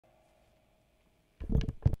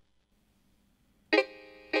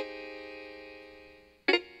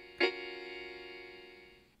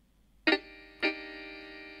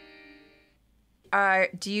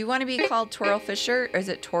do you want to be called Toril Fisher, or is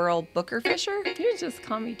it Toril Booker-Fisher? You just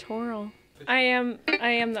call me Toril. I am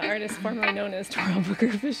the artist formerly known as Toril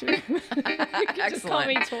Booker-Fisher. You can just call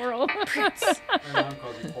me Toril. My mom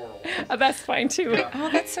calls me Coral. That's fine too. Yeah. Oh,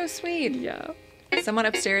 that's so sweet. Yeah. Someone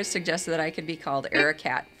upstairs suggested that I could be called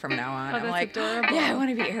Ericat from now on. Oh, I'm that's like, adorable. yeah, I want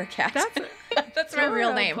to be Ericat. That's my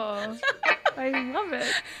real name. Adorable. I love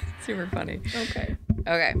it. Super funny. Okay.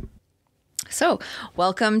 Okay. So,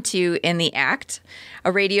 welcome to In the Act,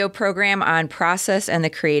 a radio program on process and the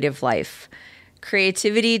creative life.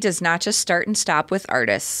 Creativity does not just start and stop with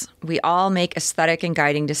artists. We all make aesthetic and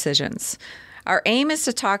guiding decisions. Our aim is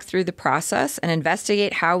to talk through the process and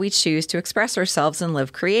investigate how we choose to express ourselves and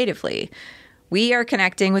live creatively. We are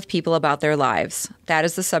connecting with people about their lives. That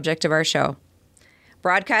is the subject of our show.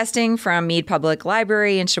 Broadcasting from Mead Public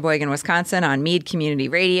Library in Sheboygan, Wisconsin on Mead Community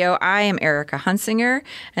Radio, I am Erica Hunsinger,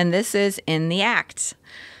 and this is In the Act.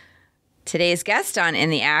 Today's guest on In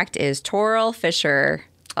the Act is Toril Fisher.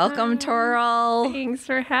 Welcome, Toril. Thanks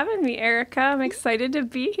for having me, Erica. I'm excited to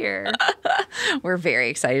be here. We're very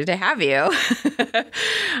excited to have you.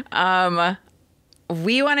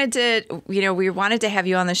 We wanted to have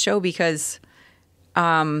you on the show because,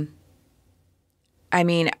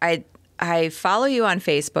 I follow you on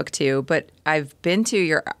Facebook too, but I've been to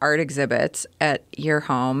your art exhibits at your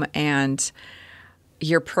home, and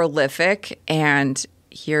you're prolific and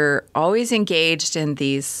you're always engaged in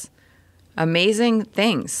these amazing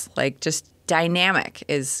things. Like, just dynamic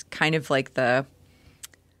is kind of like the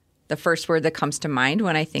first word that comes to mind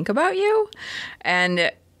when I think about you.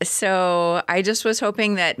 And so I just was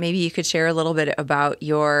hoping that maybe you could share a little bit about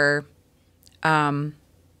your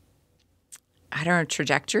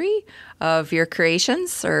trajectory of your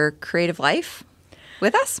creations or creative life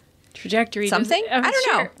with us. Trajectory. Something? I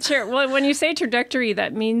don't know. Sure. Well, when you say trajectory,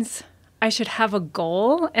 that means I should have a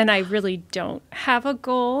goal, and I really don't have a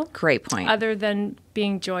goal. Great point. Other than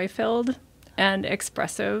being joy-filled and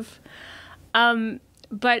expressive.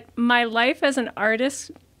 But my life as an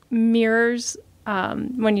artist mirrors,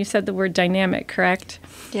 when you said the word dynamic, correct?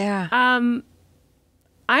 Yeah. I'm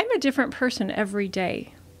a different person every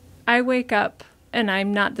day. I wake up and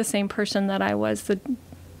I'm not the same person that I was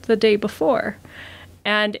the day before.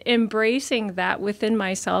 And embracing that within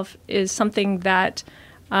myself is something that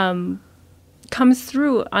comes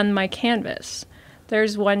through on my canvas.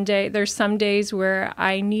 There's some days where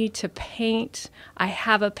I need to paint. I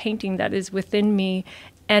have a painting that is within me,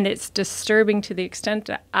 and it's disturbing to the extent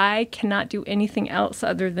that I cannot do anything else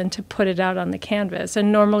other than to put it out on the canvas.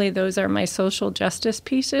 And normally those are my social justice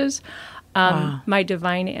pieces. Wow. My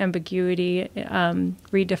divine ambiguity,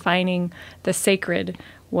 redefining the sacred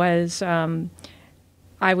was,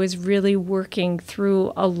 I was really working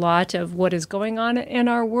through a lot of what is going on in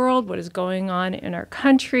our world, what is going on in our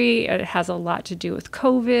country. It has a lot to do with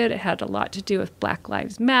COVID. It had a lot to do with Black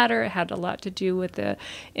Lives Matter. It had a lot to do with the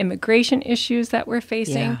immigration issues that we're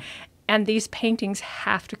facing. Yeah. And these paintings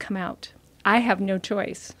have to come out. I have no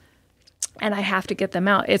choice. And I have to get them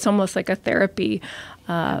out. It's almost like a therapy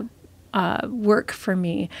work for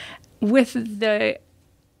me, with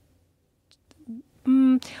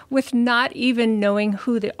not even knowing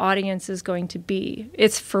who the audience is going to be.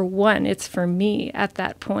 It's for me at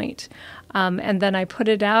that point. And then I put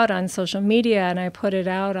it out on social media, and I put it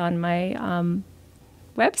out on my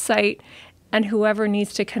website, and whoever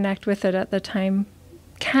needs to connect with it at the time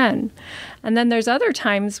can. And then there's other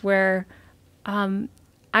times where I'm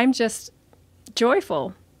just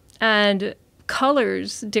joyful, and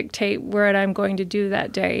colors dictate what I'm going to do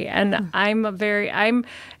that day. And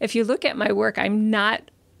if you look at my work, I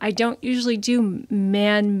don't usually do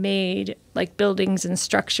man-made like buildings and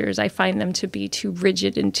structures. I find them to be too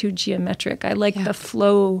rigid and too geometric. I like the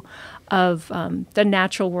flow of the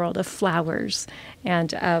natural world of flowers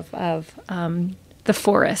and of the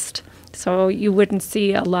forest. So you wouldn't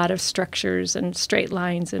see a lot of structures and straight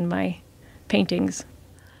lines in my paintings.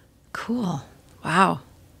 Cool. Wow.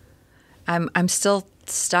 I'm still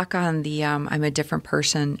stuck on the I'm a different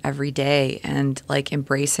person every day, and like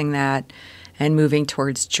embracing that and moving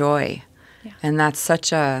towards joy. Yeah. And that's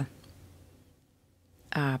such a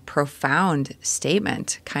profound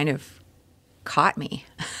statement. Kind of caught me.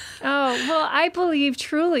 Oh, well, I believe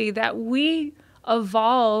truly that we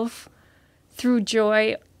evolve through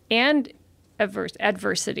joy and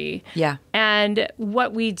adversity. Yeah. And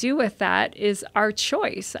what we do with that is our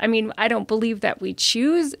choice. I mean, I don't believe that we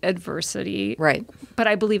choose adversity. Right. But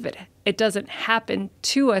I believe it doesn't happen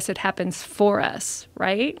to us. It happens for us,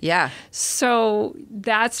 right? Yeah. So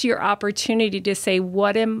that's your opportunity to say,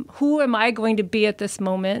 who am I going to be at this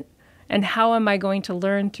moment? And how am I going to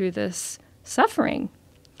learn through this suffering?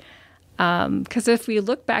 Because if we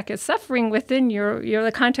look back at suffering within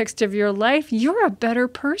the context of your life, you're a better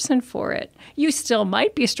person for it. You still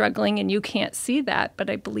might be struggling and you can't see that,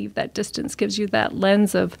 but I believe that distance gives you that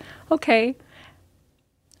lens of, okay,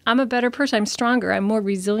 I'm a better person. I'm stronger. I'm more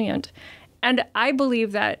resilient. And I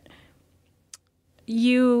believe that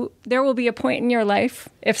there will be a point in your life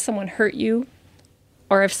if someone hurt you,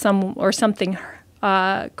 or if something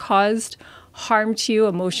caused harm to you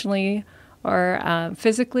emotionally or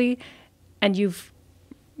physically, and you've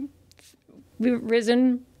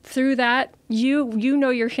risen through that, you know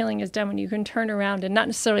your healing is done when you can turn around and not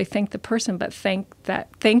necessarily thank the person, but say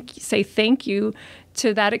thank you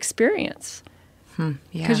to that experience.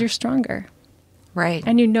 Because you're stronger. Right.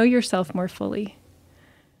 And you know yourself more fully.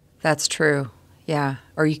 That's true. Yeah.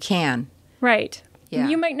 Or you can. Right. Yeah.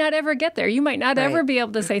 You might not ever get there. You might not ever be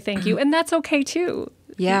able to say thank you. And that's okay too.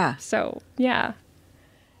 Yeah. So, yeah.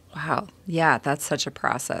 Wow. Yeah, that's such a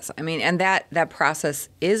process. I mean, and that process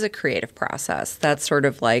is a creative process. That's sort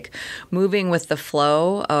of like moving with the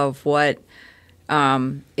flow of what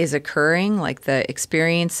is occurring, like the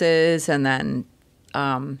experiences, and then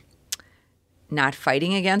not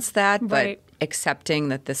fighting against that, but accepting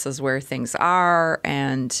that this is where things are,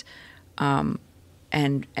 and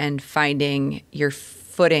finding your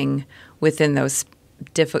footing within those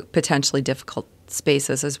potentially difficult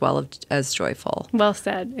spaces as well as joyful. Well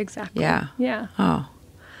said. Exactly. Yeah. Yeah. Oh,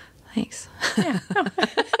 thanks. Yeah.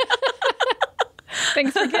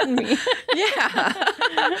 Thanks for getting me. Yeah.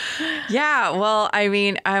 Yeah. Well, I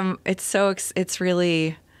mean, it's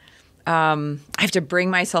really, I have to bring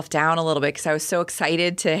myself down a little bit because I was so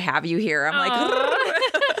excited to have you here. I'm like,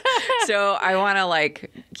 so I want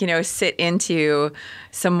to sit into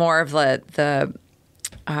some more of the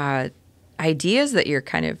ideas that you're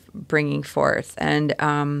kind of bringing forth. And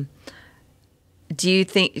can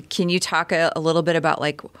you talk a little bit about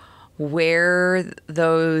like where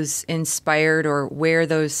those inspired, or where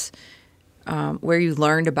you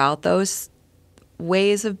learned about those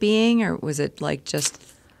ways of being, or was it like just...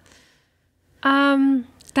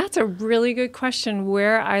 That's a really good question,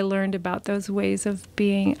 where I learned about those ways of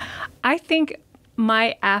being. I think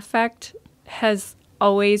my affect has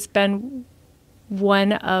always been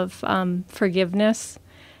one of forgiveness,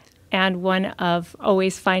 and one of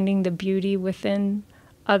always finding the beauty within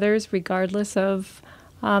others, regardless of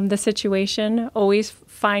the situation, always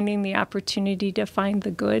finding the opportunity to find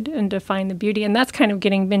the good and to find the beauty. And that's kind of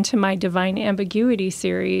getting into my Divine Ambiguity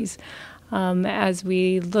series. As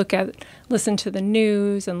we listen to the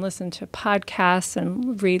news and listen to podcasts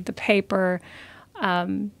and read the paper,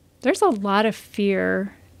 there's a lot of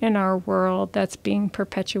fear in our world that's being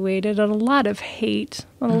perpetuated, and a lot of hate,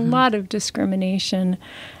 and a lot of discrimination.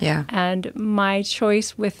 Yeah. And my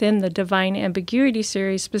choice within the Divine Ambiguity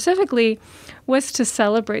series specifically was to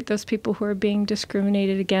celebrate those people who are being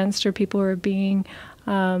discriminated against, or people who are being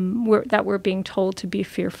that we're being told to be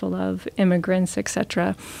fearful of, immigrants,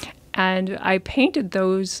 etc. And I painted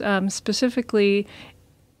those specifically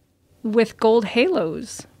with gold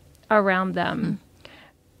halos around them,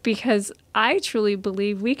 because I truly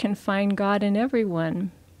believe we can find God in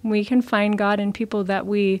everyone. We can find God in people that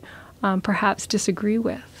we perhaps disagree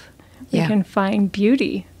with. We can find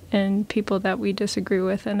beauty in people that we disagree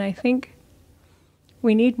with. And I think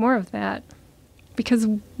we need more of that, because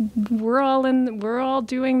we're all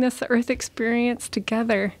doing this earth experience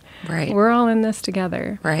together. Right. We're all in this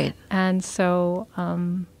together. Right. And so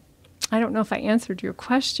I don't know if I answered your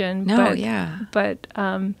question. No, but, yeah. But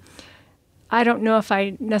I don't know if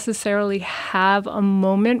I necessarily have a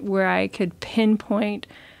moment where I could pinpoint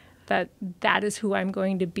that is who I'm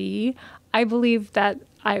going to be. I believe that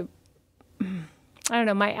I don't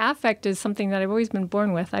know, my affect is something that I've always been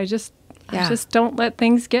born with. I just don't let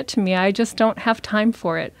things get to me. I just don't have time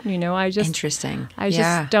for it. Interesting.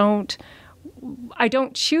 I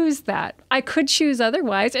don't choose that. I could choose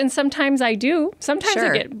otherwise, and sometimes I do. Sometimes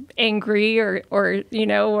I get angry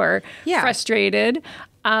or frustrated.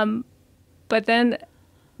 But then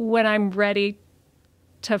when I'm ready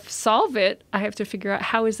to solve it, I have to figure out,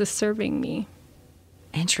 how is this serving me?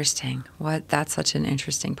 Interesting. That's such an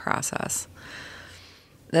interesting process.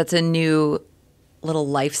 That's a new little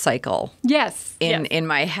life cycle. Yes. In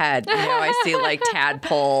my head. I see like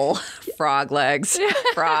tadpole, frog legs,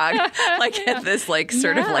 frog, like this like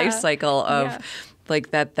sort of life cycle of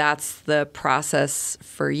like that's the process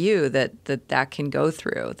for you that can go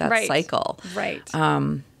through that cycle. Right.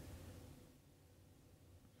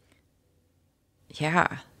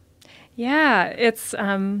 Yeah. Yeah,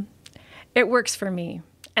 it works for me.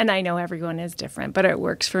 And I know everyone is different, but it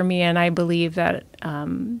works for me. And I believe that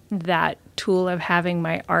that tool of having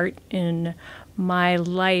my art in my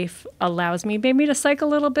life allows me maybe to cycle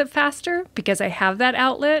a little bit faster because I have that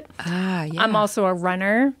outlet. Yeah. I'm also a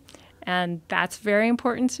runner, and that's very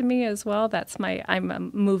important to me as well. I'm a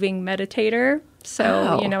moving meditator,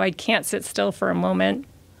 so, Oh. I can't sit still for a moment.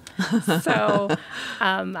 So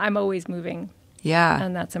I'm always moving, Yeah.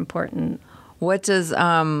 and that's important. What does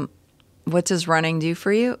running do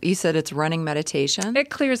for you? You said it's running meditation? It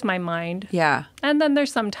clears my mind. Yeah. And then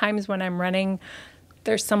there's some times when I'm running,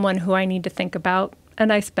 there's someone who I need to think about,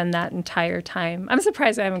 and I spend that entire time. I'm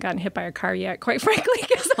surprised I haven't gotten hit by a car yet, quite frankly.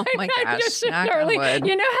 Oh my gosh, knock on wood.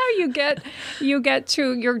 You know how you get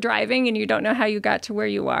to, you're driving and you don't know how you got to where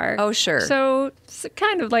you are. Oh, sure. So it's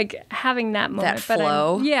kind of like having that moment. That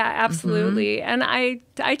flow. Yeah, absolutely. And I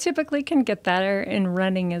typically can get that in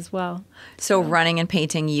running as well. So running and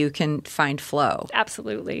painting, you can find flow.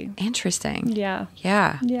 Absolutely. Interesting. Yeah.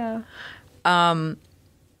 Yeah. Yeah.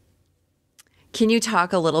 Can you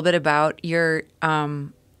talk a little bit about your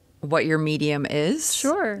what your medium is?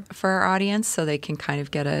 Sure. For our audience, so they can kind of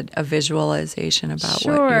get a visualization about what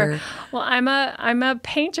Sure. you're. Well, I'm a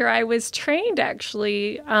painter. I was trained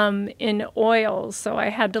actually in oils, so I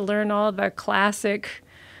had to learn all the classic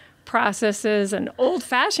processes and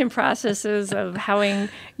old-fashioned processes of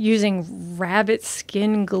using rabbit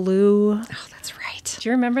skin glue. Oh, that's right. Do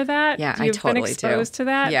you remember that? Yeah, I You've totally been exposed to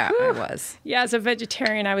that? Yeah, Whew. I was. Yeah, as a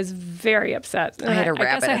vegetarian, I was very upset. I had a I guess rabbit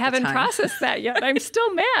I at the haven't time. processed that yet. I'm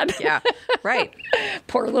still mad. Yeah, right.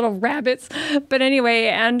 Poor little rabbits. But anyway,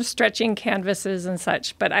 and stretching canvases and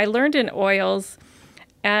such. But I learned in oils,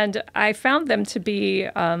 and I found them to be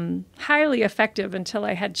highly effective until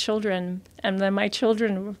I had children. And then my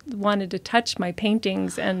children wanted to touch my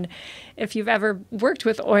paintings. And if you've ever worked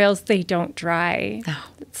with oils, they don't dry. No.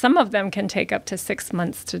 Some of them can take up to 6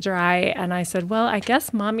 months to dry. And I said, well, I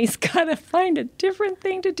guess mommy's got to find a different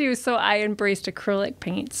thing to do. So I embraced acrylic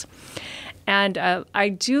paints. And I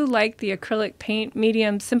do like the acrylic paint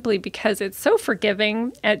medium simply because it's so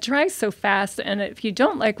forgiving. It dries so fast. And if you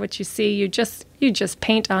don't like what you see, you just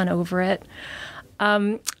paint on over it.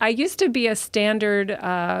 I used to be a standard,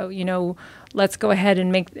 let's go ahead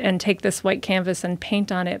and take this white canvas and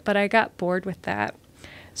paint on it. But I got bored with that.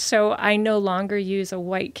 So I no longer use a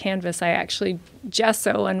white canvas. I actually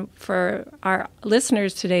gesso. And for our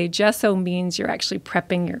listeners today, gesso means you're actually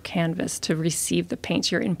prepping your canvas to receive the paints.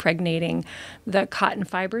 You're impregnating the cotton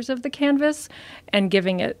fibers of the canvas and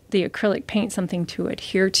giving it the acrylic paint something to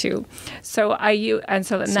adhere to. So that's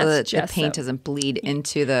So that gesso. the paint doesn't bleed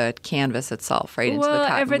into the canvas itself, right? Into the Well,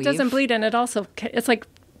 cotton if it doesn't weave? bleed, and it's like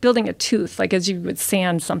building a tooth, like as you would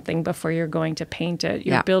sand something before you're going to paint it.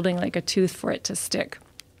 You're Yeah. building like a tooth for it to stick.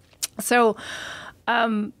 So,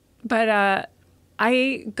 I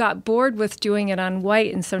got bored with doing it on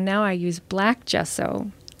white, and so now I use black gesso.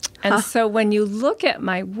 And so when you look at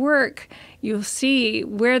my work, you'll see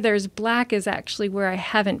where there's black is actually where I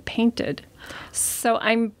haven't painted. So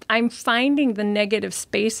I'm finding the negative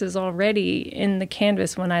spaces already in the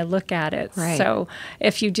canvas when I look at it. Right. So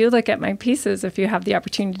if you do look at my pieces, if you have the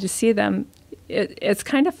opportunity to see them, it's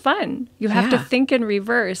kind of fun. You have to Yeah. think in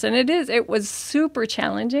reverse. And it was super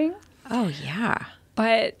challenging, Oh, yeah.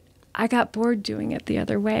 but I got bored doing it the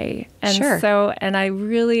other way. And Sure. and I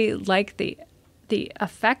really like the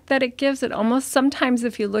effect that it gives. It almost sometimes,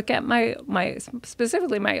 if you look at my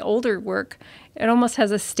specifically my older work, it almost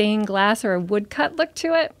has a stained glass or a woodcut look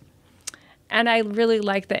to it. And I really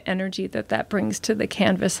like the energy that brings to the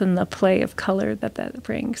canvas and the play of color that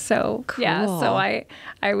brings. So yeah, Cool. so I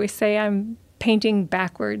always say I'm painting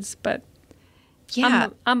backwards, but Yeah.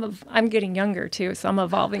 I'm getting younger too, so I'm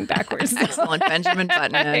evolving backwards. Excellent. Benjamin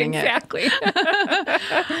Buttoning it. Exactly.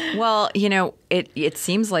 Well, it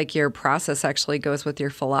seems like your process actually goes with your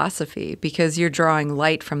philosophy because you're drawing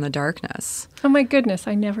light from the darkness. Oh my goodness,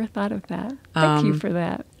 I never thought of that. Thank you for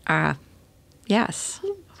that. Yes,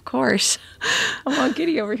 of course. I'm all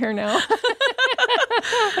giddy over here now.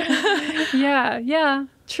 Yeah,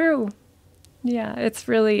 true. Yeah, it's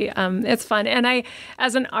really, it's fun. And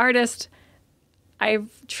as an artist, I've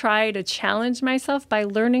tried to challenge myself by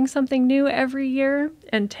learning something new every year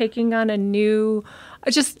and taking on a new,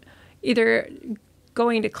 just either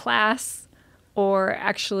going to class or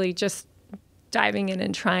actually just diving in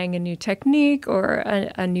and trying a new technique or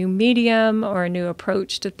a new medium or a new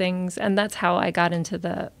approach to things. And that's how I got into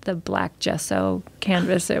the black gesso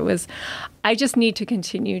canvas. I just need to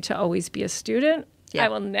continue to always be a student. Yeah. I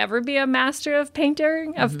will never be a master of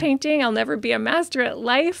painting. I'll never be a master at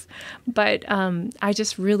life. But I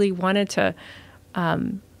just really wanted to,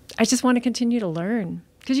 I just want to continue to learn.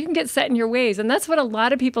 because you can get set in your ways. And that's what a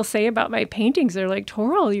lot of people say about my paintings. They're like,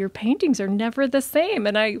 Toril, your paintings are never the same.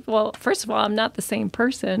 And well, first of all, I'm not the same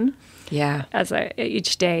person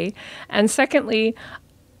each day. And secondly,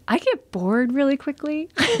 I get bored really quickly.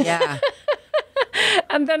 Yeah.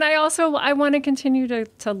 And then I want to continue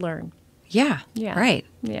to learn. Yeah. Yeah. Right.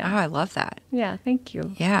 Yeah. Oh, I love that. Yeah. Thank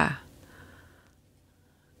you. Yeah.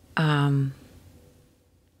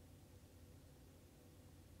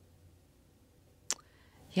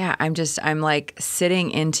 Yeah, I'm like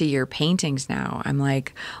sitting into your paintings now. I'm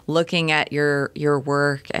like looking at your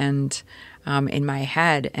work and in my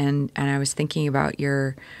head, and I was thinking about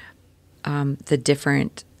your the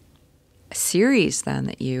different series then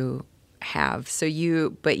that you have. So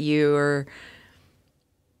you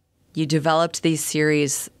developed these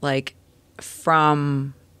series like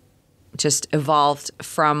from just evolved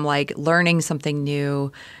from like learning something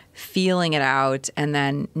new, feeling it out, and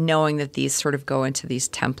then knowing that these sort of go into these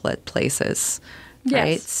template places, right?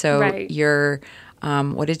 Yes, So right. your,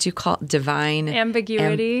 what did you call it? Divine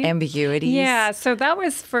ambiguity? Ambiguities. Yeah, so that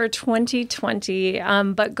was for 2020.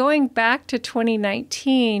 But going back to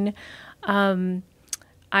 2019,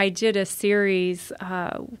 I did a series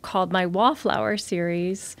called my Wallflower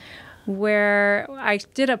series, where I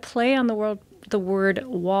did a play on the word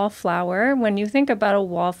wallflower. When you think about a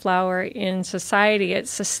wallflower in society,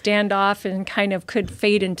 it's a standoff and kind of could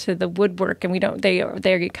fade into the woodwork, and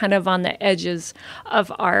they're kind of on the edges of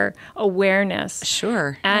our awareness.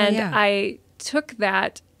 Sure. And I took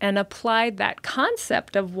that and applied that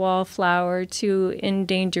concept of wallflower to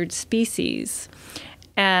endangered species,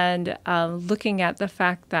 and looking at the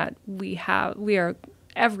fact that we are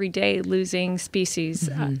every day losing species,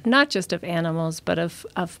 not just of animals, but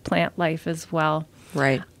of plant life as well.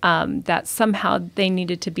 Right. That somehow they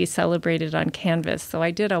needed to be celebrated on canvas. So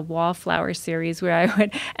I did a wallflower series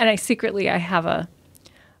where I secretly have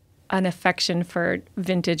an affection for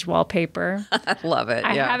vintage wallpaper. I love it.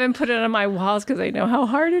 I haven't put it on my walls because I know how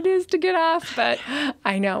hard it is to get off, but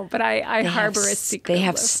I harbor a secret. They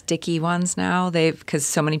have sticky ones now. Because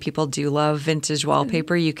so many people do love vintage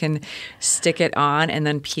wallpaper. You can stick it on and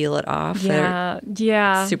then peel it off. Yeah.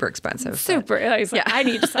 They're super expensive. I was like, I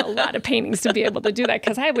need to sell a lot of paintings to be able to do that,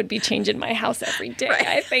 because I would be changing my house every day, right.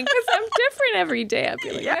 I think, because I'm different every day. I'd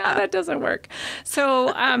be like, that doesn't work.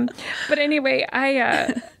 So, but anyway,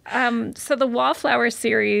 so the Wallflower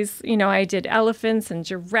series, I did elephants and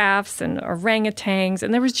giraffes and orangutans,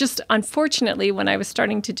 and there was just, unfortunately, when I was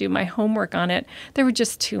starting to do my homework on it, there were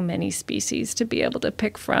just too many species to be able to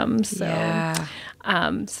pick from. So,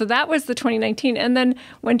 so that was the 2019. And then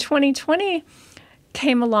when 2020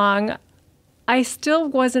 came along, I still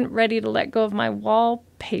wasn't ready to let go of my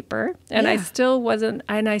wallpaper, and I still wasn't,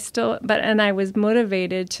 and I was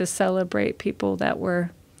motivated to celebrate people that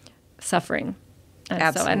were suffering.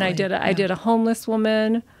 And I did a homeless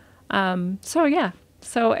woman. So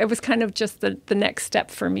it was kind of just the next step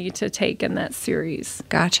for me to take in that series.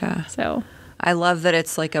 Gotcha. So I love that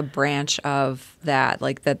it's like a branch of that,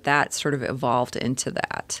 like that sort of evolved into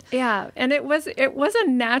that. Yeah, and it was a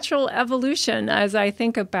natural evolution. As I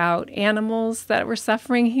think about animals that were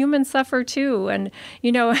suffering, humans suffer too. And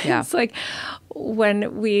it's like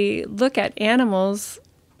when we look at animals,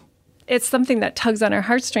 it's something that tugs on our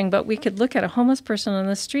heartstring, but we could look at a homeless person on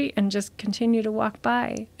the street and just continue to walk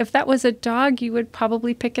by. If that was a dog, you would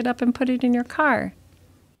probably pick it up and put it in your car.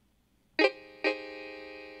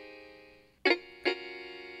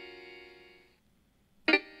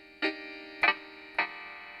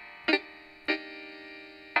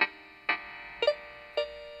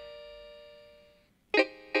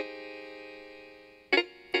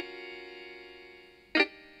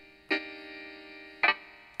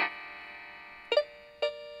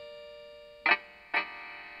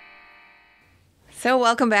 So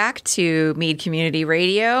welcome back to Mead Community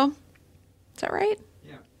Radio. Is that right?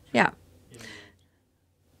 Yeah. Yeah.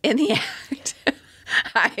 In the act.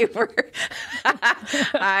 Hi,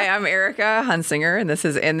 I'm Erica Hunsinger, and this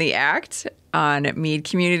is In the Act on Mead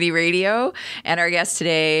Community Radio. And our guest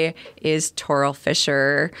today is Toril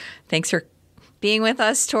Fisher. Thanks for being with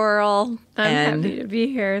us, Toril. I'm happy to be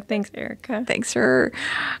here. Thanks, Erica. Thanks for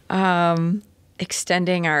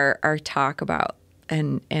extending our talk about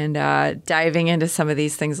and diving into some of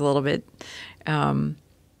these things a little bit. I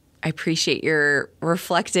appreciate your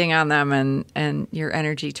reflecting on them and your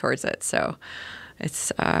energy towards it. So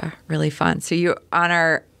it's really fun. So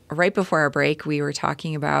right before our break, we were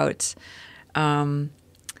talking about the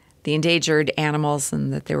endangered animals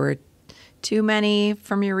and that there were too many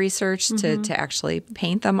from your research to actually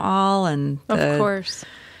paint them all. And of course.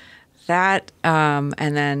 That,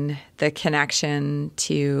 and then the connection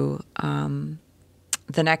to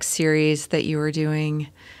the next series that you were doing,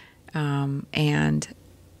 and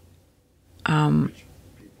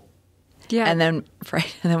Yeah. and then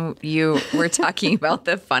you were talking about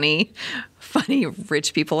the funny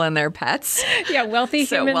rich people and their pets. Yeah, wealthy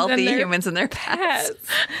humans and their pets.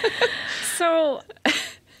 So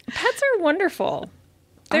pets are wonderful.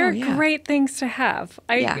 They're great things to have.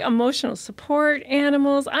 Emotional support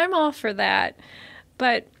animals, I'm all for that.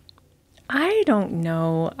 But I don't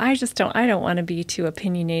know. I don't want to be too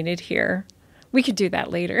opinionated here. We could do that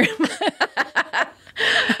later.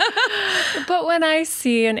 But when I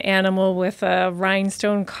see an animal with a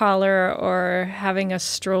rhinestone collar or having a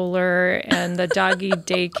stroller and the doggy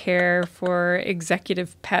daycare for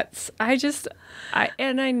executive pets, I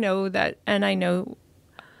know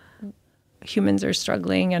humans are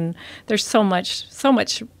struggling, and there's so much,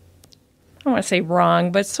 I don't want to say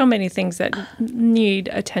wrong, but so many things that need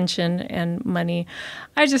attention and money.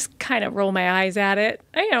 I just kind of roll my eyes at it.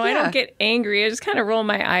 I don't get angry. I just kind of roll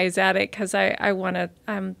my eyes at it because I want to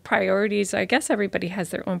priorities. I guess everybody has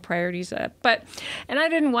their own priorities. And I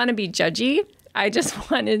didn't want to be judgy. I just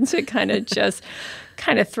wanted to kind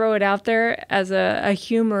of throw it out there as a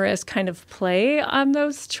humorous kind of play on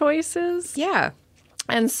those choices. Yeah.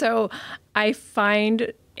 And so I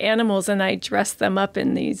find animals and I dress them up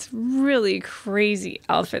in these really crazy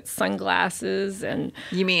outfits, sunglasses, and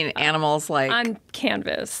you mean animals like on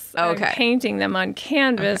canvas. Okay. I'm painting them on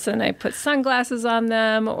canvas, and I put sunglasses on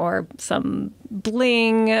them, or some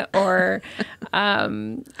bling, or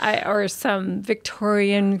or some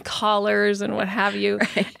Victorian collars and what have you,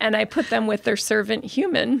 and I put them with their servant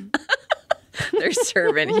human. Their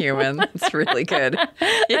servant human. That's really good.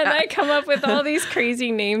 Yeah. And I come up with all these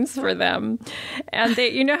crazy names for them. And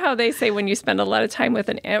you know how they say when you spend a lot of time with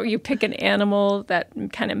you pick an animal that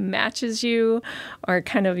kind of matches you, or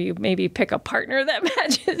kind of you maybe pick a partner that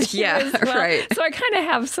matches you as well. Right. So I kind of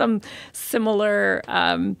have some similar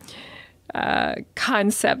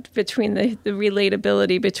concept between the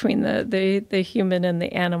relatability between the human and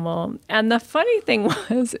the animal. And the funny thing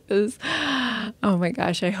is, oh my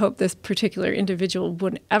gosh, I hope this particular individual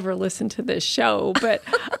wouldn't ever listen to this show, but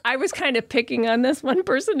I was kind of picking on this one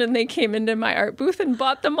person, and they came into my art booth and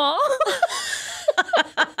bought them all.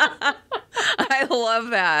 I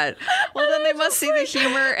love that. Well, then they must see the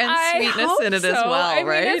humor and sweetness in it as well,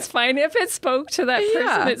 right? It's fine. If it spoke to that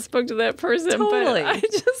person, it spoke to that person. Totally. But I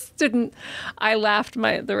just didn't. I laughed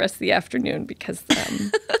the rest of the afternoon because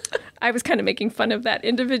I was kind of making fun of that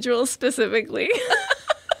individual specifically.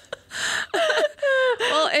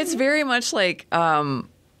 Well, it's very much like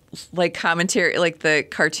commentary, like the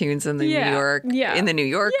cartoons in the New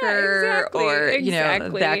Yorker, or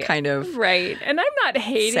that kind of right. And I'm not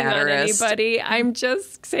hating satirist on anybody. I'm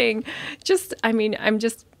just saying, I'm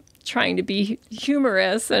just trying to be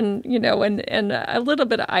humorous and and a little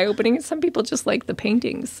bit eye-opening. Some people just like the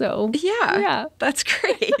paintings, so yeah, that's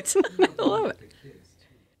great. I love it.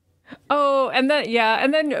 Oh, and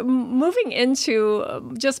then moving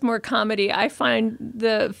into just more comedy, I find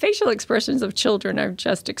the facial expressions of children are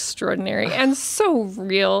just extraordinary and so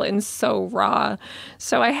real and so raw.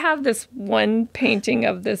 So I have this one painting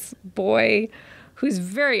of this boy who's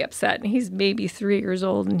very upset, and he's maybe 3 years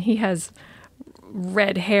old, and he has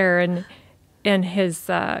red hair, and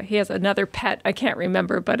he has another pet, I can't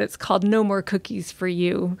remember, but it's called No More Cookies for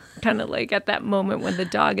You. Kind of like at that moment when the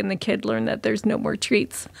dog and the kid learn that there's no more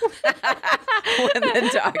treats. When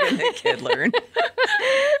the dog and the kid learn.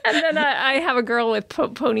 And then I have a girl with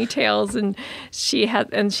ponytails, and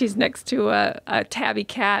she's next to a tabby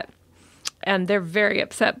cat. And they're very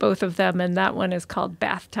upset, both of them. And that one is called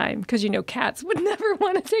Bath Time, because, cats would never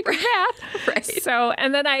want to take a bath. Right. So,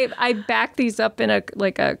 and then I back these up in a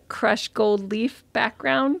crushed gold leaf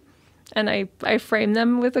background. And I frame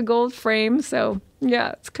them with a gold frame. So,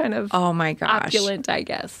 yeah, it's kind of opulent, I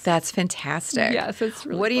guess. That's fantastic. Yes, it's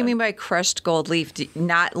really What do you fun. mean by crushed gold leaf?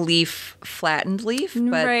 Not flattened leaf?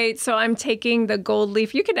 But Right. So I'm taking the gold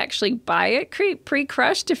leaf. You can actually buy it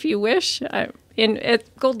pre-crushed if you wish.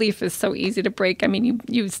 Gold leaf is so easy to break. I mean,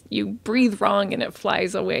 you breathe wrong and it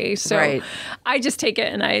flies away. So Right. I just take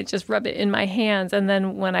it and I just rub it in my hands. And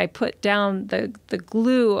then when I put down the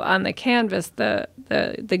glue on the canvas, the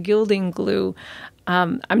gilding glue,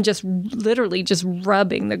 I'm just literally just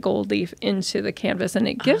rubbing the gold leaf into the canvas, and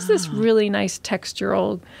it gives this really nice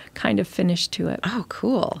textural kind of finish to it. Oh,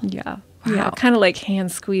 cool. Yeah. Wow. Yeah, kind of like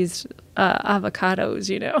hand squeezed avocados,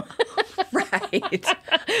 Right.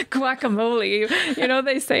 Guacamole.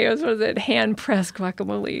 They say, was it hand pressed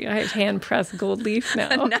guacamole? I have hand pressed gold leaf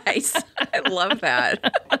now. Nice. I love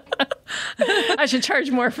that. I should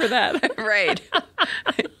charge more for that. Right.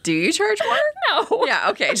 Do you charge more? No. Yeah,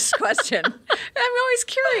 okay, just question. I'm always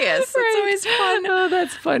curious. It's always fun. Oh,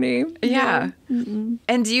 that's funny. Yeah.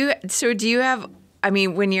 And do you have, I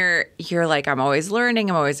mean, when you're like, I'm always learning,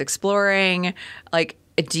 I'm always exploring, like,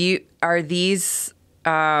 are these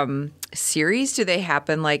series, do they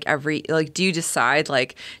happen like do you decide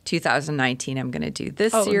like 2019 I'm going to do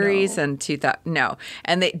this series no. and 2000 no,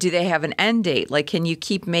 and do they have an end date? Like, can you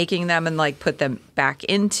keep making them and like put them back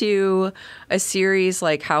into a series?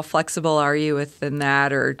 Like, how flexible are you within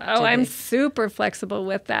that? Or I'm super flexible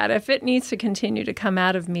with that. If it needs to continue to come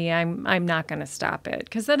out of me, I'm not going to stop it,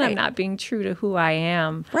 because then I'm not being true to who I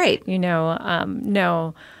am. Right.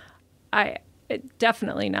 No,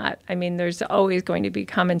 definitely not. I mean, there's always going to be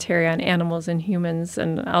commentary on animals and humans,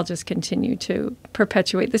 and I'll just continue to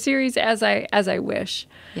perpetuate the series as I wish.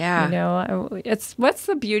 Yeah. It's what's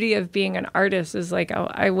the beauty of being an artist is like,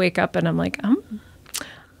 I wake up and I'm like,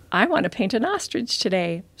 I want to paint an ostrich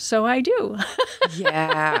today, so I do.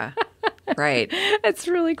 Yeah. Right. It's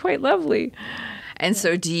really quite lovely. And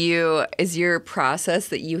so is your process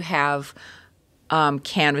that you have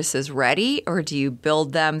canvases ready, or do you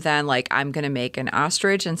build them then? Like, I'm going to make an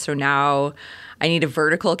ostrich, and so now I need a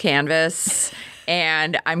vertical canvas,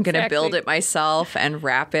 and I'm going to build it myself and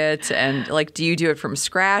wrap it. And like, do you do it from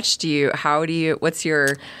scratch? What's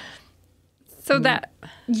your? So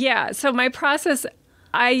so my process,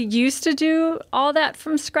 I used to do all that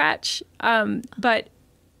from scratch, but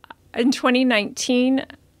in 2019,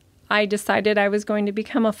 I decided I was going to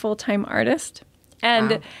become a full-time artist,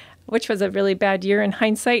 and. Wow. Which was a really bad year in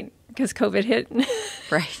hindsight because COVID hit.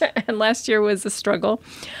 Right. And last year was a struggle.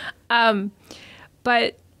 But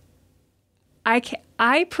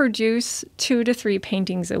I produce 2 to 3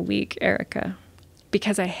 paintings a week, Erica,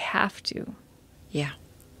 because I have to. Yeah.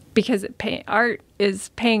 Because art is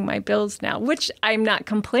paying my bills now, which I'm not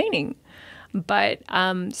complaining. But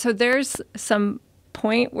so there's some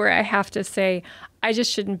point where I have to say, I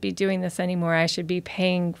just shouldn't be doing this anymore. I should be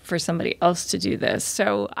paying for somebody else to do this.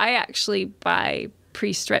 So I actually buy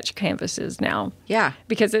pre-stretched canvases now. Yeah.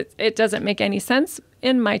 Because it doesn't make any sense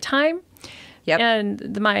in my time. Yep.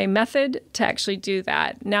 And my method to actually do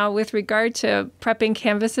that. Now, with regard to prepping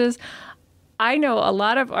canvases, I know a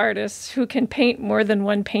lot of artists who can paint more than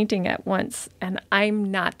one painting at once, and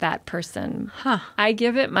I'm not that person. Huh. I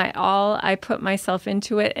give it my all. I put myself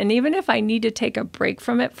into it. And even if I need to take a break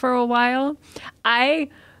from it for a while,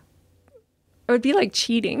 it would be like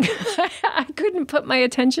cheating. I couldn't put my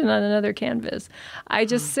attention on another canvas. I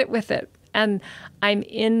just sit with it. And I'm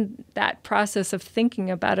in that process of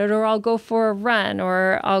thinking about it, or I'll go for a run,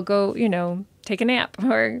 or I'll go, take a nap,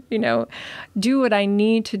 or, do what I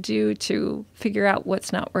need to do to figure out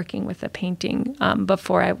what's not working with a painting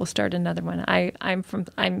before I will start another one. I'm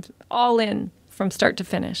all in from start to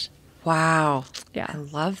finish. Wow. Yeah. I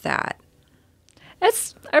love that.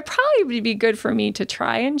 It probably would be good for me to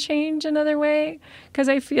try and change another way, because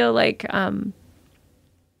I feel like, I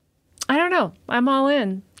don't know, I'm all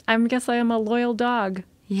in. I guess I am a loyal dog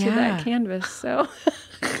to that canvas. So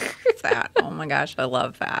that. Oh my gosh, I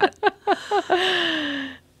love that.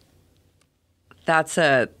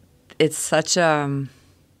 It's such a,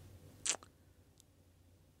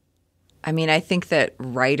 I mean, I think that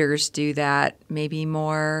writers do that maybe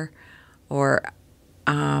more, or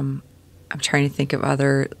I'm trying to think of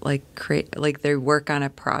other like they work on a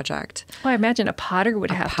project. Well, I imagine a potter would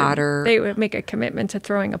have to. They would make a commitment to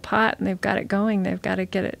throwing a pot, and they've got it going. They've got to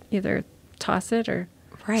get it, either toss it or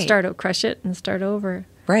crush it and start over.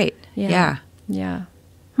 Right. Yeah. Yeah.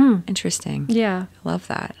 Interesting. Yeah. I love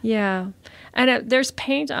that. Yeah. And there's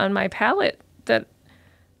paint on my palette that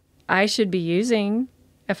I should be using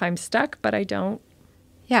if I'm stuck, but I don't.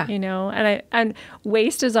 Yeah. And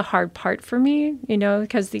waste is a hard part for me,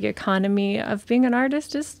 because the economy of being an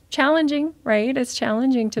artist is challenging, right? It's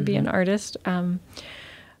challenging to be an artist. And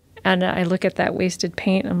I look at that wasted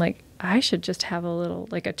paint, I'm like, I should just have a little,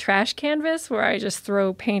 like a trash canvas where I just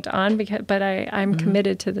throw paint on, but I'm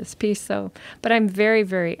committed to this piece. But I'm very,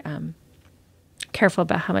 very careful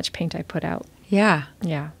about how much paint I put out. Yeah.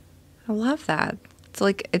 Yeah. I love that.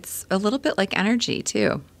 It's a little bit like energy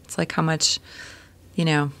too. It's like how much,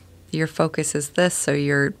 your focus is this. So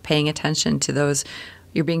you're paying attention to those.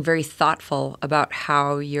 You're being very thoughtful about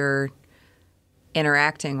how you're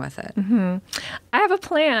interacting with it. Mm-hmm. I have a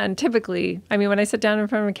plan, typically. I mean, when I sit down in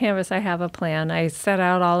front of a canvas, I have a plan. I set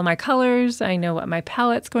out all of my colors. I know what my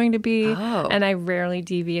palette's going to be, and I rarely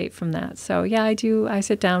deviate from that. So, yeah, I do. I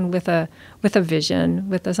sit down with a vision,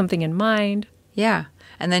 with something in mind. Yeah.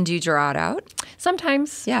 And then do you draw it out?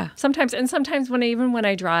 Sometimes. Yeah. Sometimes. And sometimes when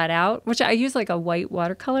I draw it out, which I use like a white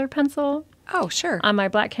watercolor pencil Oh, sure. on my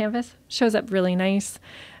black canvas, shows up really nice.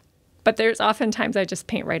 But there's oftentimes I just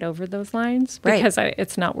paint right over those lines because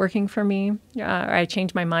it's not working for me. Or I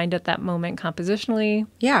change my mind at that moment compositionally.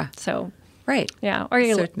 Yeah. So, Right. yeah. Or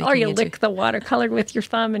you lick the watercolor with your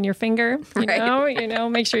thumb and your finger. You know,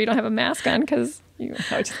 make sure you don't have a mask on because no,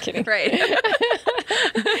 just kidding. Right.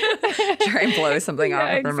 Try and blow something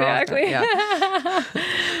off with exactly. remote. Yeah.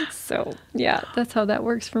 So, yeah, that's how that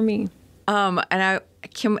works for me. And I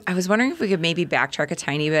was wondering if we could maybe backtrack a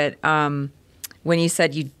tiny bit. When you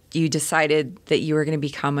said you decided that you were going to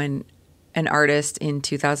become an artist in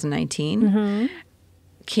 2019, Mm-hmm.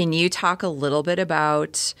 Can you talk a little bit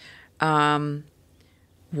about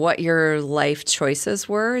what your life choices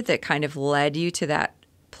were that kind of led you to that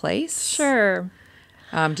place? Sure.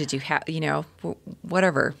 Did you have,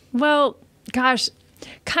 whatever? Well, gosh,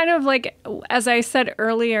 kind of like, as I said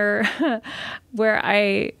earlier, where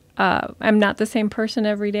I'm not the same person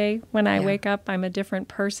every day. When I wake up, I'm a different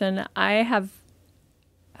person. I have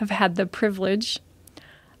had the privilege,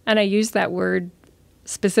 and I use that word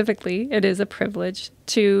specifically, it is a privilege,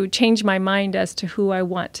 to change my mind as to who I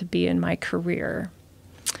want to be in my career.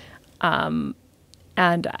 And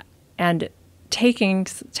taking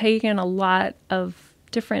a lot of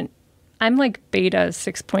different, I'm like beta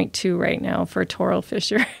 6.2 right now for Toril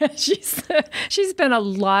Fisher. She's been a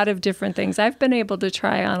lot of different things. I've been able to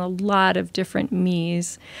try on a lot of different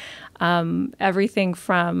me's. Everything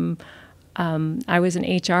from I was an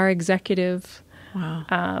HR executive. Wow.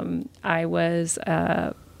 I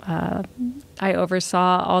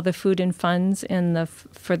oversaw all the food and funds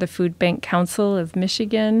for the Food Bank Council of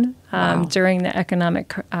Michigan during the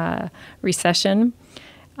economic recession.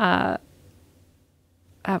 That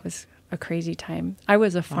was a crazy time. I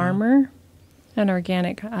was a farmer, an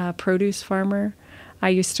organic produce farmer. I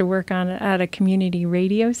used to work at a community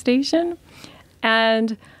radio station,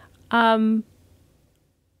 and I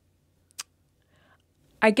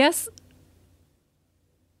guess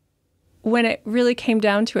when it really came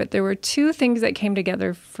down to it, there were two things that came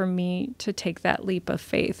together for me to take that leap of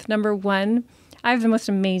faith. Number one, I have the most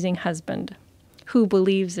amazing husband who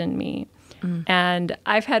believes in me. And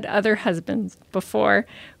I've had other husbands before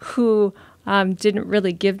who didn't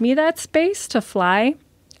really give me that space to fly.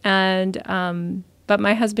 And but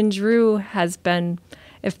my husband, Drew, has been,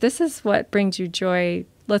 if this is what brings you joy,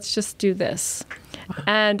 let's just do this.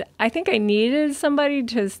 And I think I needed somebody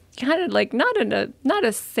to kind of like, not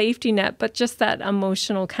a safety net, but just that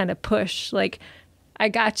emotional kind of push. Like, I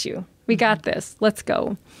got you. We got this. Let's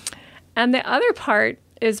go. And the other part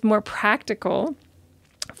is more practical.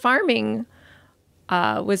 Farming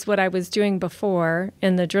was what I was doing before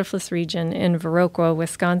in the Driftless region in Viroqua,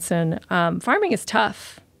 Wisconsin. Farming is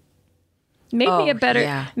tough. Made me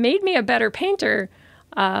a better painter.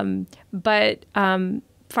 But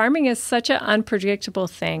farming is such an unpredictable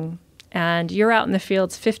thing, and you're out in the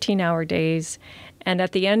fields 15-hour days, and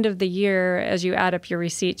at the end of the year, as you add up your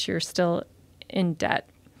receipts, you're still in debt.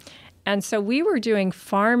 And so we were doing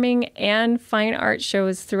farming and fine art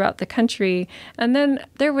shows throughout the country, and then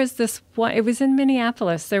there was this one, it was in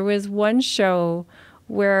Minneapolis, there was one show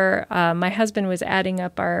where my husband was adding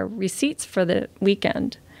up our receipts for the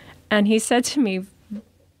weekend, and he said to me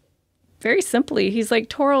very simply, he's like,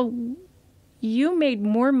 Toril, you made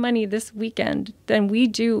more money this weekend than we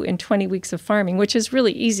do in 20 weeks of farming, which is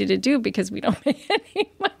really easy to do because we don't make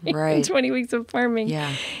any money in 20 weeks of farming.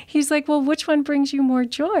 Yeah. He's like, well, which one brings you more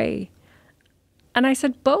joy? And I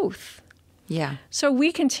said, both. Yeah. So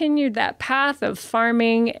we continued that path of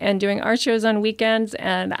farming and doing art shows on weekends.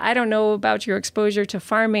 And I don't know about your exposure to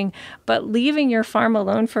farming, but leaving your farm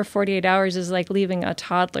alone for 48 hours is like leaving a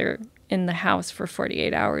toddler in the house for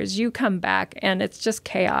 48 hours. You come back and it's just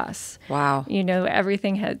chaos. Wow. You know,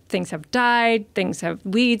 things have died,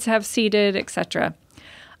 weeds have seeded, etc.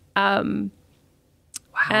 Wow.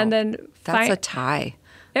 And then that's a tie.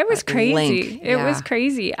 It was crazy. Link. It was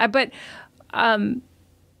crazy. But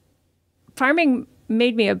farming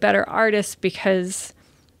made me a better artist because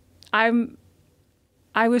I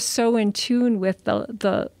was so in tune with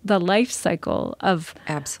the life cycle of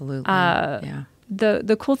absolutely. Yeah.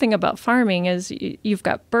 The cool thing about farming is you've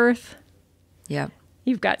got birth,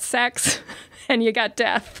 you've got sex, and you got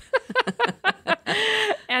death.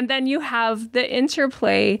 And then you have the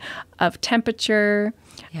interplay of temperature,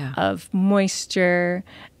 of moisture,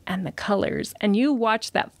 and the colors. And you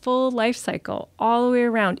watch that full life cycle all the way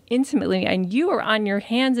around intimately, and you are on your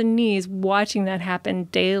hands and knees watching that happen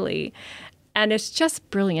daily. And it's just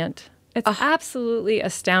brilliant. It's absolutely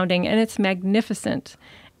astounding, and it's magnificent.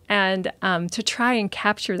 And to try and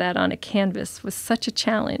capture that on a canvas was such a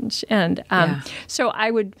challenge. And so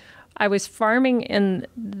I was farming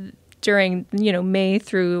during May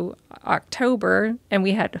through October, and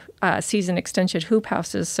we had season extension hoop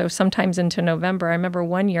houses, so sometimes into November. I remember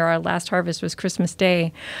one year our last harvest was Christmas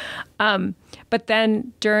Day. But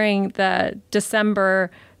then during the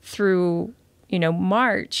December through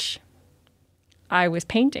March, I was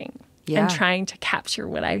painting and trying to capture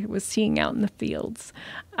what I was seeing out in the fields.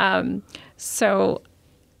 So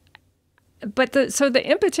the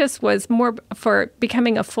impetus was more for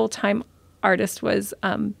becoming a full-time artist was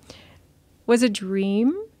a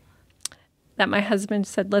dream that my husband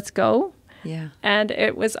said, let's go. Yeah. And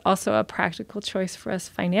it was also a practical choice for us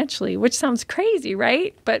financially, which sounds crazy,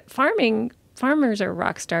 right? But farmers are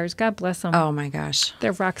rock stars. God bless them. Oh my gosh.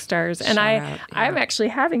 They're rock stars. Shout And out, yeah. I'm actually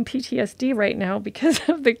having PTSD right now because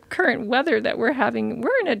of the current weather that we're having.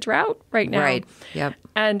 We're in a drought right now. Right. Yep.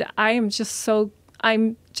 And I'm just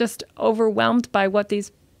overwhelmed by what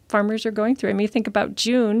these farmers are going through. I mean, think about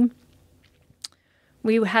June.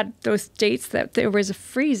 We had those dates that there was a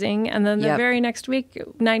freezing, and then the very next week,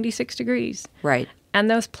 96 degrees. Right. And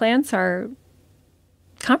those plants are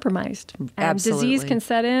compromised. And Absolutely. disease can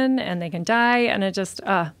set in, and they can die, and it just,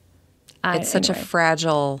 it's such a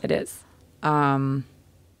fragile, it is.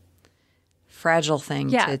 Fragile thing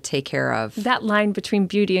to take care of. That line between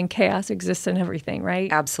beauty and chaos exists in everything,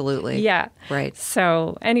 right? Absolutely. Yeah. Right.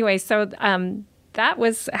 So anyway, that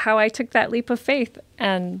was how I took that leap of faith.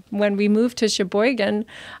 And when we moved to Sheboygan,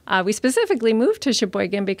 we specifically moved to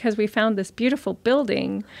Sheboygan because we found this beautiful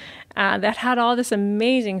building that had all this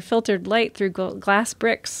amazing filtered light through glass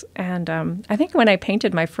bricks. And I think when I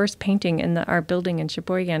painted my first painting in our building in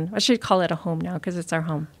Sheboygan, I should call it a home now because it's our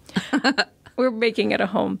home. We're making it a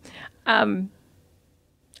home.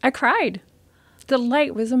 I cried. The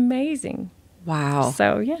light was amazing. Wow.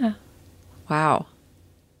 So, yeah. Wow.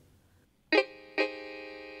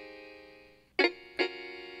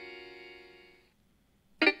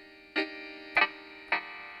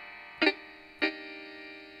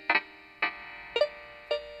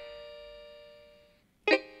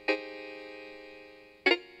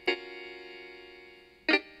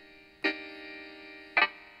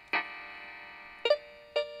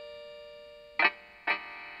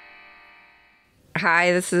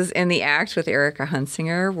 Hi, this is In the Act with Erica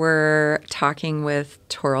Hunsinger. We're talking with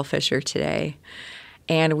Toril Fisher today.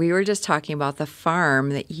 And we were just talking about the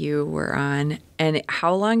farm that you were on. And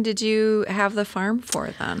how long did you have the farm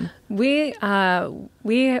for then? We owned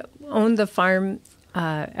the farm.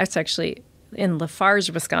 It's actually in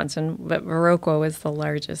Lafarge, Wisconsin, but Viroqua is the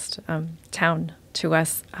largest town to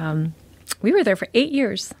us. We were there for 8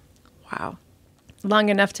 years. Wow. Long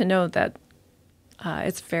enough to know that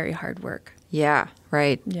it's very hard work. Yeah,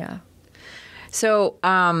 right. Yeah. So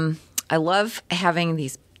I love having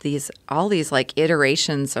all these like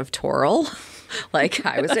iterations of Toril. Like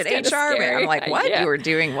I was at HR, and I'm like, what? Yeah. You were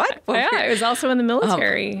doing what? Yeah, I was also in the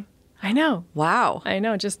military. I know. Wow. I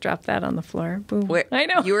know. Just dropped that on the floor. Boom. I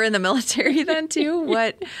know. You were in the military then too?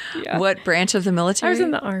 What What branch of the military? I was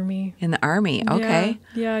in the Army. In the Army. Okay.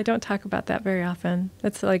 Yeah, I don't talk about that very often.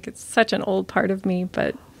 It's such an old part of me,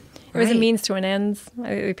 but it was a means to an end.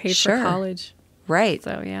 I paid for college. Right.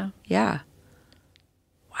 So, yeah. Yeah.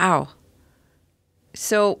 Wow.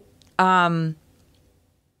 So,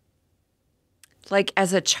 like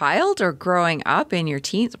as a child or growing up in your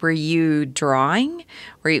teens, were you drawing?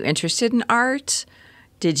 Were you interested in art?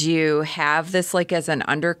 Did you have this like as an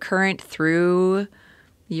undercurrent through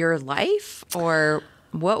your life? Or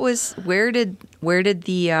where did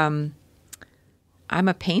the I'm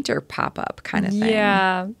a painter pop up kind of thing?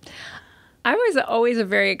 Yeah. I was always a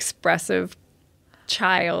very expressive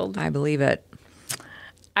child. I believe it.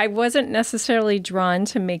 I wasn't necessarily drawn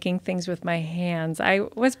to making things with my hands. I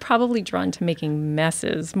was probably drawn to making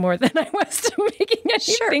messes more than I was to making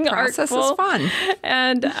anything process artful. Is fun.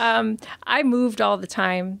 And I moved all the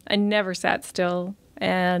time. I never sat still.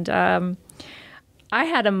 And I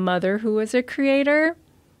had a mother who was a creator,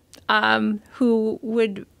 and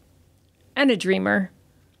a dreamer.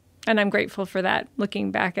 And I'm grateful for that,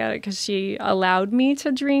 looking back at it, because she allowed me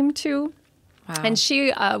to dream too. Wow. And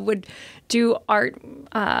she would do art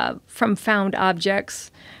from found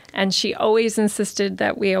objects, and she always insisted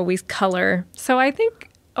that we always color. So I think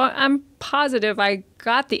I'm positive I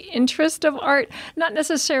got the interest of art, not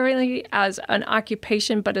necessarily as an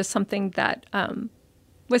occupation, but as something that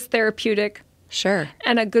was therapeutic. Sure.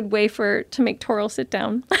 And a good way to make Toril sit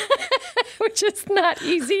down. which is not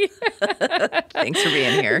easy. Thanks for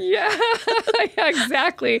being here. Yeah, yeah,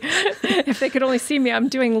 exactly. If they could only see me, I'm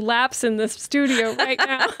doing laps in the studio right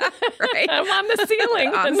now. Right. I'm on the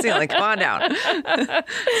ceiling. On the ceiling. Come on down.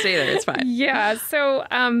 Stay there. It's fine. Yeah. So,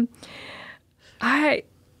 I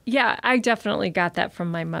definitely got that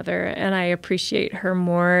from my mother, and I appreciate her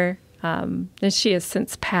more. And she has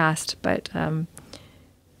since passed, but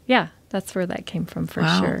yeah, that's where that came from for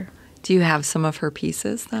sure. Do you have some of her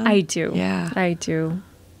pieces then? I do. Yeah. I do.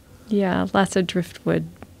 Yeah, lots of driftwood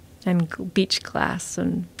and beach glass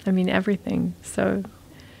and everything. So,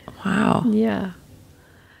 wow. Yeah.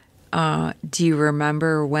 Do you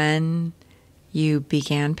remember when you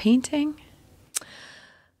began painting?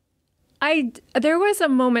 There was a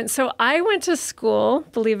moment. So I went to school,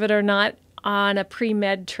 believe it or not, on a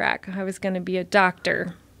pre-med track. I was going to be a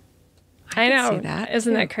doctor. I know. See that.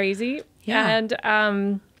 Isn't that crazy? Yeah.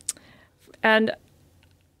 And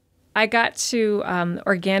I got to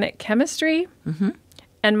organic chemistry,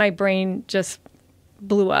 and my brain just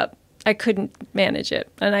blew up. I couldn't manage it.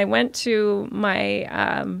 And I went to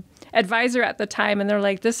my advisor at the time, and they're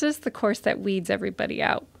like, this is the course that weeds everybody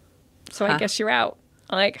out. So I guess you're out.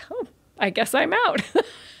 I'm like, oh, I guess I'm out.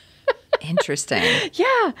 Interesting.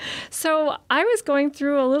 Yeah. So I was going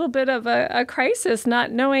through a little bit of a crisis,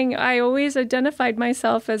 not knowing. I always identified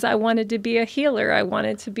myself as I wanted to be a healer. I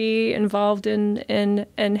wanted to be involved in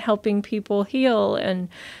helping people heal and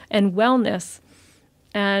wellness.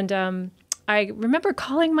 And I remember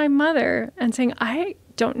calling my mother and saying, I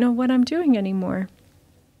don't know what I'm doing anymore.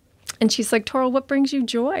 And she's like, Toril, what brings you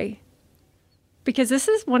joy? Because this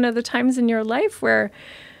is one of the times in your life where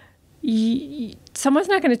someone's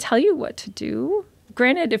not going to tell you what to do.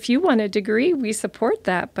 Granted, if you want a degree, we support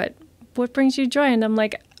that, but what brings you joy? And I'm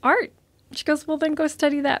like, art. She goes, well, then go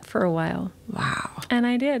study that for a while. Wow. And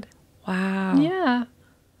I did. Wow. Yeah.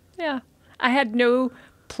 Yeah. I had no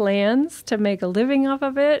plans to make a living off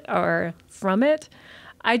of it or from it.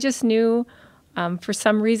 I just knew for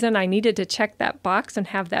some reason I needed to check that box and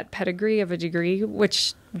have that pedigree of a degree,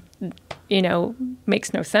 which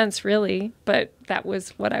makes no sense really, but that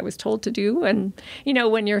was what I was told to do. And,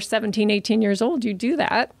 when you're 17, 18 years old, you do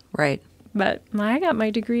that. Right. But I got my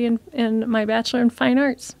degree in my Bachelor in Fine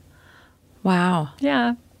Arts. Wow.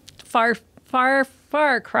 Yeah. Far, far,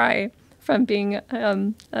 far cry from being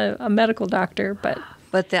a medical doctor.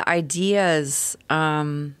 But the ideas,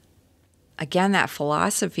 again, that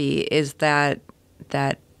philosophy is that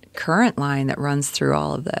current line that runs through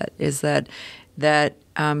all of that is that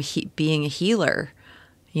being a healer,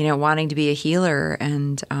 wanting to be a healer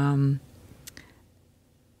and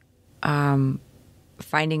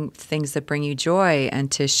finding things that bring you joy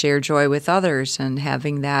and to share joy with others and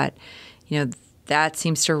having that, that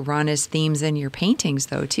seems to run as themes in your paintings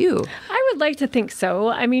though, too. I would like to think so.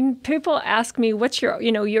 I mean, people ask me, what's your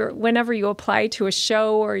whenever you apply to a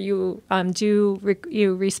show or you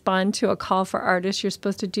you respond to a call for artists, you're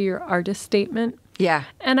supposed to do your artist statement. Yeah.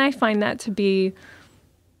 And I find that to be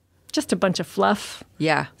just a bunch of fluff.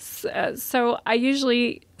 Yeah. So I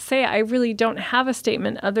usually say I really don't have a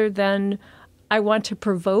statement other than I want to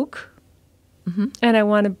provoke and I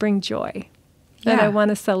want to bring joy. Yeah. And I want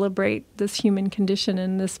to celebrate this human condition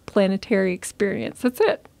and this planetary experience. That's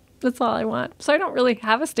it. That's all I want. So I don't really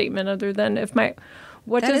have a statement other than that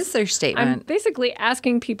is their statement. I'm basically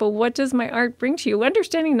asking people, what does my art bring to you?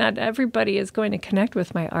 Understanding that everybody is going to connect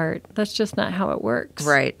with my art. That's just not how it works.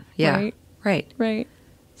 Right. Yeah. Right.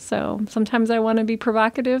 So sometimes I want to be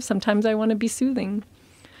provocative. Sometimes I want to be soothing.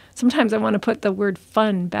 Sometimes I want to put the word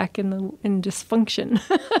fun back in dysfunction.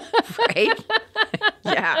 Right.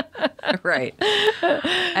 Yeah. Right.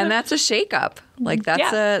 And that's a shake up. Like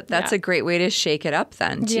that's a great way to shake it up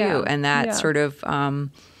then too. Yeah. And that sort of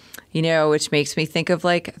which makes me think of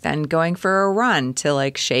like then going for a run to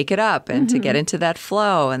like shake it up and to get into that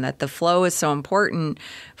flow, and that the flow is so important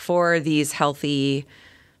for these healthy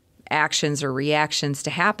actions or reactions to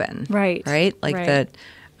happen. Right. Right. Like that.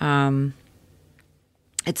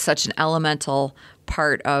 It's such an elemental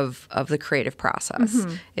part of the creative process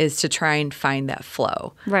is to try and find that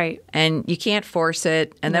flow. Right. And you can't force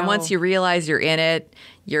it. And then once you realize you're in it,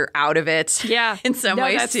 you're out of it. Yeah. In some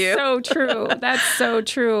ways too. That's so true. That's so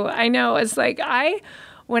true. I know. It's like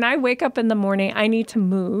when I wake up in the morning, I need to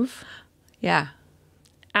move. Yeah.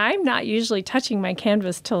 I'm not usually touching my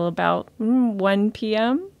canvas till about 1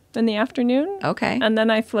 p.m. in the afternoon. Okay. And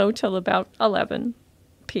then I flow till about 11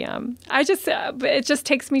 p.m. It just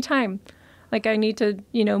takes me time. Like I need to,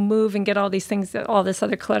 move and get all these things, all this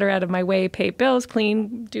other clutter out of my way, pay bills,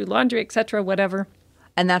 clean, do laundry, etc., whatever.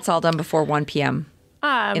 And that's all done before 1 p.m.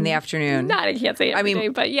 in the afternoon? Not, I can't say every day,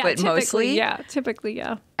 but yeah, but mostly? Typically,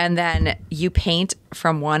 yeah. And then you paint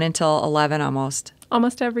from 1 until 11 almost.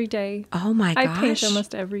 Almost every day. Oh my gosh. I paint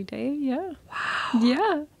almost every day, yeah. Wow.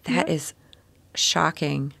 Yeah. That is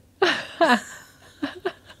shocking.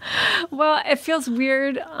 Well, it feels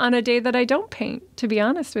weird on a day that I don't paint, to be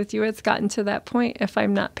honest with you. It's gotten to that point. If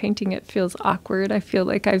I'm not painting, it feels awkward. I feel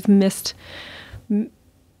like I've missed the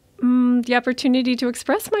opportunity to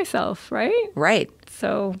express myself, right? Right.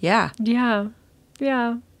 So, yeah.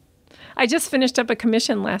 I just finished up a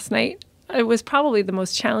commission last night. It was probably the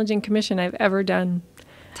most challenging commission I've ever done.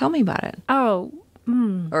 Tell me about it. Oh,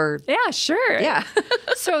 Or yeah, sure. yeah.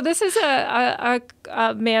 So this is a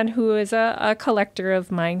man who is a collector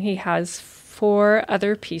of mine. He has 4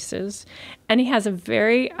 other pieces, and he has a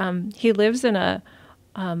very he lives in a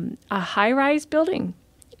high-rise building.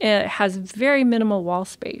 It has very minimal wall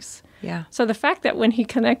space. Yeah. So the fact that when he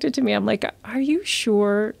connected to me, I'm like, "Are you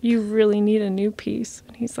sure you really need a new piece?"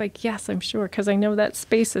 And he's like, "Yes, I'm sure, because I know that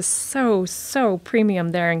space is so premium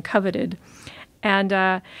there and coveted."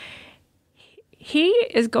 And he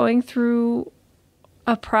is going through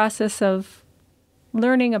a process of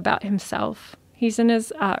learning about himself. He's in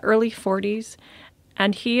his early 40s,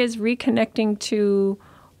 and he is reconnecting to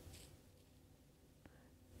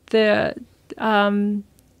the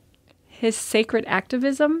his sacred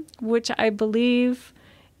activism, which I believe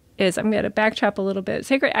is, I'm going to backtrack a little bit.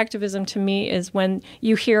 Sacred activism to me is when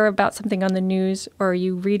you hear about something on the news or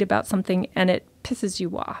you read about something and it pisses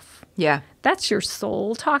you off. Yeah. That's your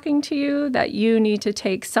soul talking to you, that you need to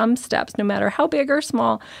take some steps, no matter how big or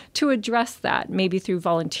small, to address that. Maybe through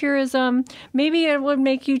volunteerism. Maybe it would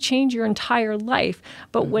make you change your entire life.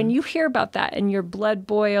 But when you hear about that and your blood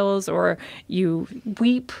boils or you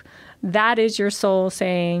weep, that is your soul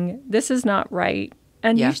saying, this is not right.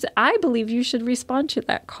 And I believe you should respond to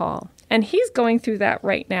that call. And he's going through that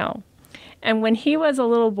right now. And when he was a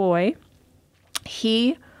little boy,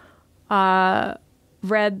 he read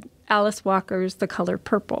Alice Walker's The Color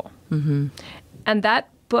Purple. Mm-hmm. And that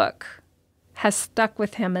book has stuck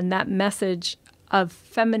with him, and that message of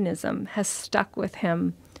feminism has stuck with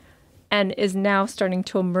him and is now starting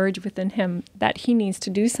to emerge within him that he needs to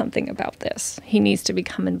do something about this. He needs to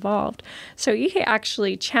become involved. So he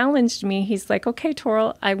actually challenged me. He's like, okay,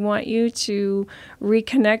 Toril, I want you to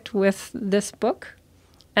reconnect with this book,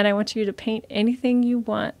 and I want you to paint anything you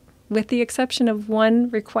want, with the exception of one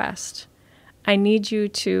request. I need you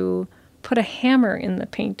to put a hammer in the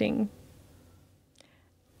painting.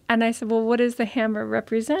 And I said, well, what is the hammer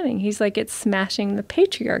representing? He's like, it's smashing the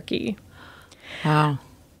patriarchy. Wow.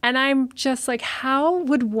 And I'm just like, how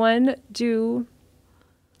would one do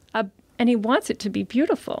and he wants it to be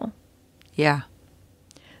beautiful. Yeah.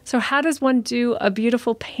 So how does one do a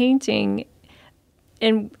beautiful painting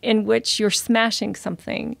in which you're smashing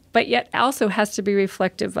something, but yet also has to be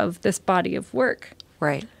reflective of this body of work?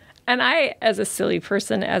 Right. And I, as a silly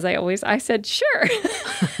person, I said, sure.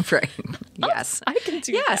 Right. Yes. I can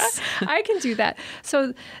do that. I can do that.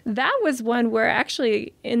 So that was one where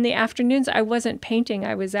actually in the afternoons I wasn't painting.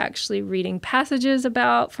 I was actually reading passages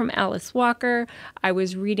from Alice Walker. I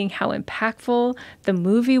was reading how impactful the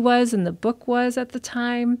movie was and the book was at the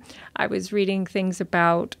time. I was reading things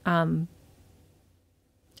about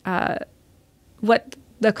what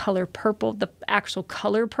the color purple, the actual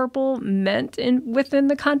color purple meant within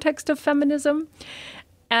the context of feminism.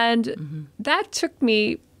 And that took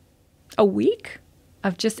me a week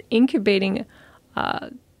of just incubating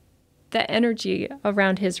the energy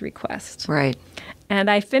around his request. Right. And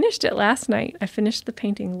I finished it last night. I finished the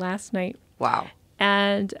painting last night. Wow.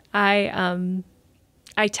 And I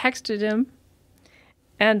texted him,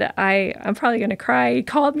 and I'm probably going to cry. He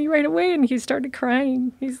called me right away, and he started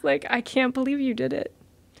crying. He's like, I can't believe you did it.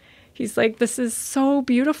 He's like, this is so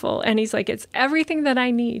beautiful. And he's like, it's everything that I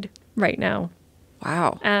need right now.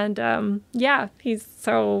 Wow. And he's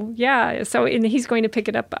going to pick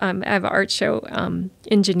it up. I have an art show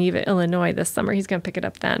in Geneva, Illinois this summer. He's going to pick it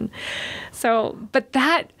up then. So, but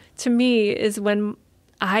that to me is when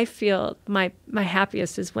I feel my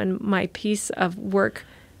happiest, is when my piece of work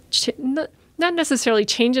not necessarily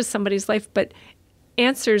changes somebody's life, but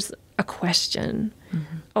answers a question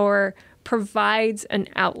or provides an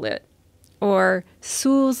outlet or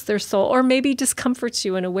soothes their soul, or maybe discomforts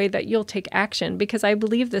you in a way that you'll take action. Because I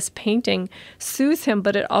believe this painting soothes him,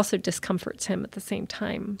 but it also discomforts him at the same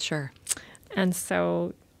time. Sure. And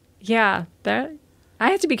so, I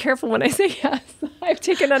have to be careful when I say yes. I've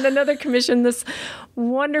taken on another commission. This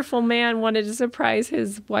wonderful man wanted to surprise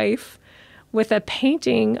his wife with a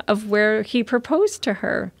painting of where he proposed to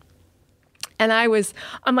her. And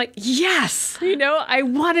I'm like, yes, I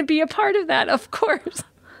want to be a part of that, of course.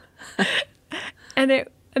 And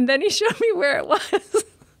then he showed me where it was.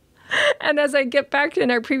 And as I get back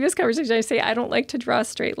in our previous conversation, I say, I don't like to draw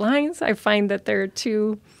straight lines. I find that they're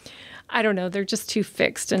too, I don't know, they're just too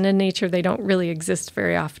fixed. And in nature, they don't really exist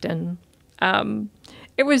very often.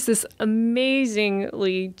 It was this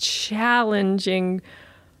amazingly challenging,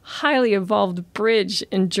 highly evolved bridge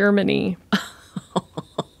in Germany.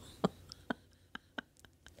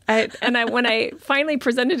 When I finally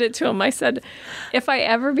presented it to him, I said, if I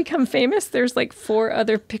ever become famous, there's like 4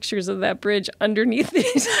 other pictures of that bridge underneath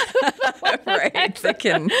these. Right. So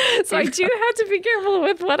I do have to be careful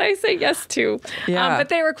with what I say yes to. Yeah. But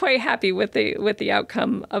they were quite happy with the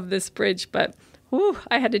outcome of this bridge. But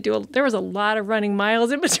I had to there was a lot of running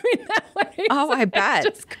miles in between that way. Oh, I bet. I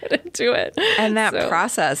just couldn't do it. And that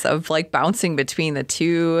process of like bouncing between the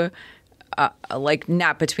two, like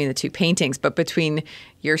not between the two paintings, but between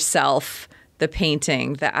yourself, the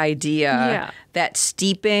painting, the idea, that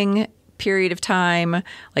steeping period of time,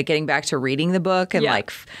 like getting back to reading the book and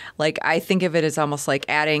like I think of it as almost like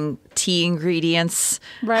adding tea ingredients,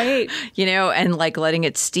 right? And like letting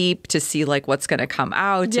it steep to see like what's going to come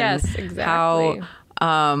out. Yes, and exactly.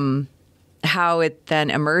 How it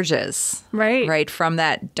then emerges, right from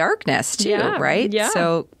that darkness too, right? Yeah.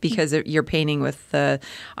 So because you're painting with the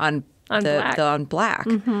on black.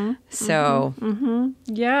 Mm-hmm. So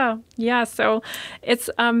yeah. So it's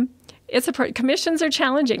commissions are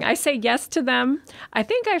challenging. I say yes to them. I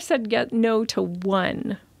think I've said no to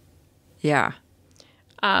one. Yeah.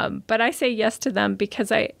 But I say yes to them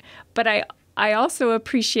because I also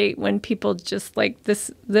appreciate when people just like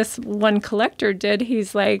this one collector did.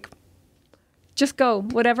 He's like, just go,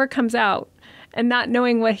 whatever comes out, and not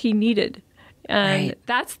knowing what he needed. And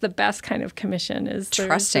that's the best kind of commission is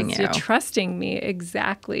trusting you. Trusting me.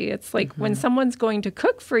 Exactly. It's like when someone's going to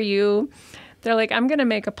cook for you, they're like, I'm going to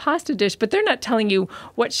make a pasta dish, but they're not telling you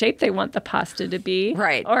what shape they want the pasta to be.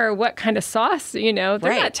 Right. Or what kind of sauce, They're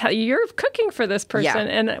not telling you, you're cooking for this person.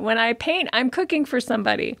 Yeah. And when I paint, I'm cooking for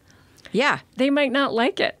somebody. Yeah. They might not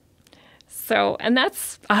like it. So, and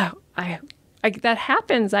that's, that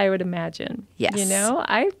happens, I would imagine. Yes.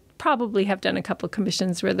 I probably have done a couple of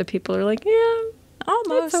commissions where the people are like, yeah,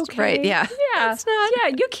 almost. It's okay. Right. Yeah. Yeah. It's not. Yeah.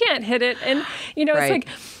 You can't hit it. And, it's like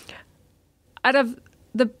out of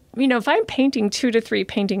the, if I'm painting 2 to 3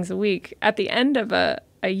 paintings a week, at the end of a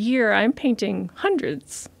year, I'm painting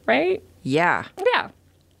hundreds, right? Yeah. Yeah.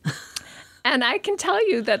 And I can tell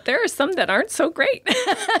you that there are some that aren't so great.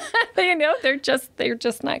 They're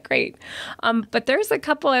just not great. But there's a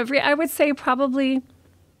couple I would say probably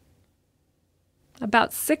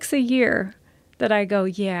about 6 a year that I go,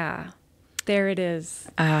 yeah, there it is.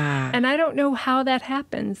 And I don't know how that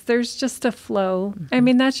happens. There's just a flow. Mm-hmm. I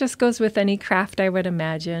mean, that just goes with any craft, I would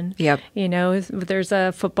imagine. Yep. There's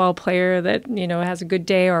a football player that, has a good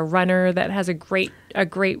day, or a runner that has a great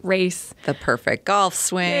race. The perfect golf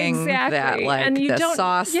swing. Exactly. That, and the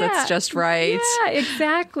sauce that's just right. Yeah,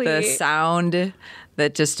 exactly. The sound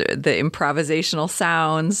that just, the improvisational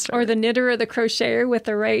sounds. Or the knitter or the crocheter with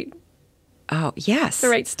the right... Oh, yes. The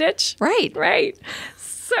right stitch. Right. Right.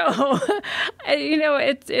 So,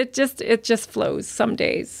 it just flows some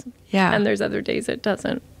days. Yeah. And there's other days it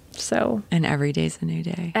doesn't. So. And every day's a new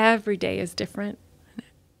day. Every day is different.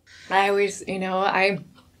 I always, I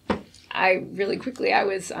really quickly, I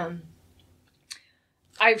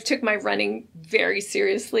took my running very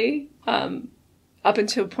seriously up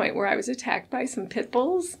until a point where I was attacked by some pit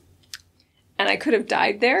bulls. And I could have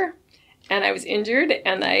died there. And I was injured,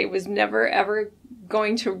 and I was never, ever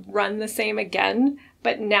going to run the same again.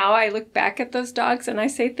 But now I look back at those dogs and I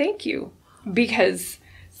say thank you. Because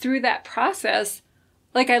through that process,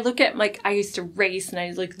 I look at, I used to race, and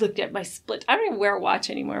I looked at my split. I don't even wear a watch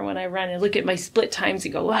anymore when I run. I look at my split times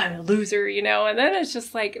and go, oh, I'm a loser, And then it's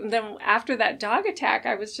just and then after that dog attack,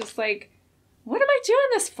 I was just like, what am I doing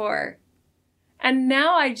this for? And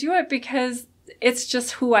now I do it because it's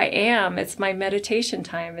just who I am. It's my meditation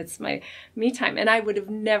time. It's my me time. And I would have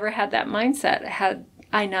never had that mindset had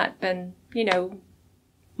I not been,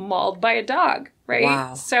 mauled by a dog, right?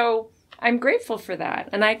 Wow. So I'm grateful for that.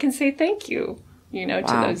 And I can say thank you, to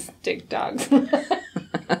those big dogs.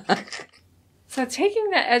 So taking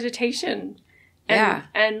that agitation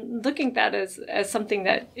and looking at that as something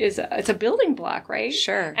that it's a building block, right?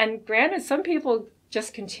 Sure. And granted, some people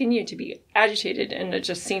just continue to be agitated, and it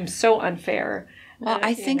just seems so unfair. Well,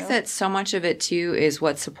 I think that so much of it, too, is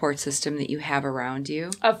what support system that you have around you.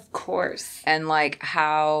 Of course. And,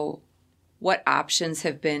 what options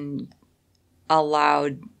have been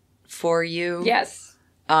allowed for you. Yes.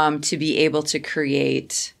 To be able to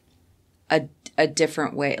create a a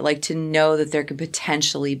different way, like to know that there could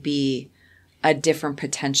potentially be a different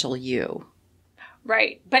potential you.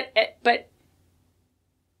 Right. But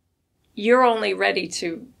you're only ready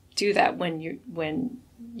to do that when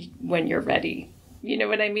you're ready. You know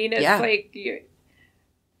what I mean? It's like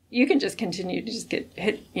you can just continue to just get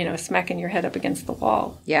hit, smacking your head up against the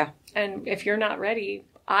wall. Yeah. And if you're not ready,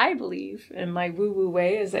 I believe in my woo-woo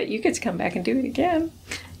way is that you get to come back and do it again.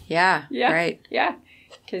 Yeah. Yeah. Right. Yeah.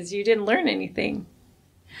 Because you didn't learn anything.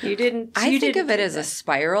 You didn't. I think of it as a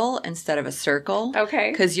spiral instead of a circle.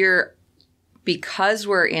 Okay. Because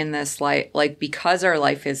we're in this life, like because our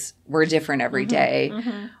life we're different every day,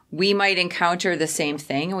 we might encounter the same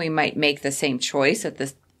thing and we might make the same choice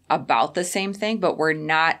about the same thing, but we're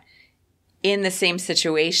not in the same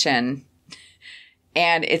situation.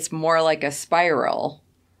 And it's more like a spiral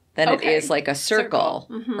than it is like a circle.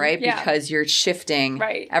 Right? Yeah. Because you're shifting.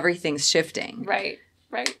 Right. Everything's shifting. Right.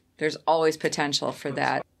 Right. There's always potential for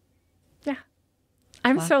that. Yeah.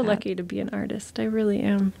 I'm so lucky to be an artist. I really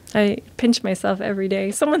am. I pinch myself every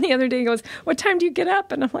day. Someone the other day goes, "What time do you get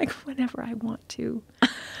up?" And I'm like, "Whenever I want to."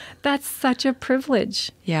 That's such a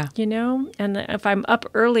privilege. Yeah. And if I'm up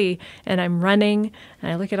early and I'm running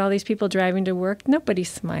and I look at all these people driving to work,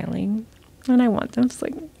 nobody's smiling. And I want them. It's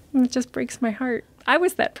like, it just breaks my heart. I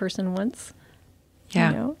was that person once.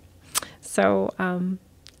 Yeah. So,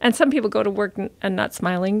 and some people go to work and not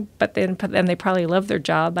smiling, but then they probably love their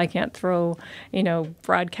job. I can't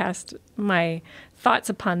broadcast my thoughts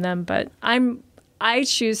upon them, but I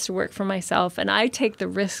choose to work for myself, and I take the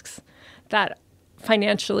risks that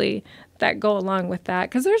financially that go along with that,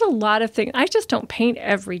 because there's a lot of things. I just don't paint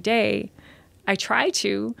every day. I try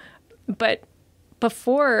to, but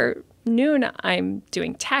before noon, I'm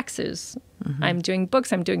doing taxes. I'm doing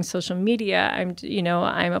books. I'm doing social media.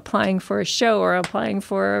 I'm applying for a show or applying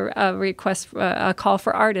for a request, a call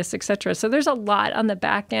for artists, etc. So there's a lot on the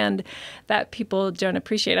back end that people don't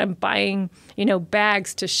appreciate. I'm buying,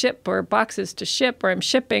 bags to ship or boxes to ship, or I'm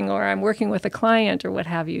shipping, or I'm working with a client or what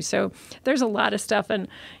have you. So there's a lot of stuff, and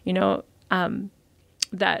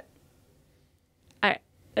that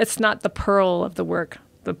it's not the pearl of the work.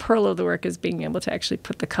 The pearl of the work is being able to actually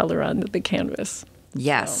put the color on the canvas.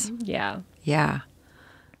 Yes. So, yeah. Yeah.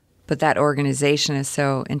 But that organization is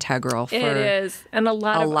so integral for it is, and a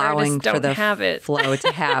lot of artists don't have it. Flow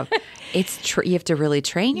to have. You have to really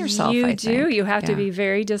train yourself. You do. You have to be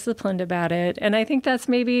very disciplined about it, and I think that's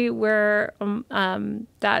maybe where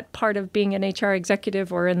that part of being an HR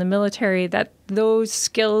executive or in the military, that those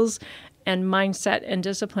skills and mindset and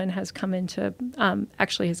discipline has come to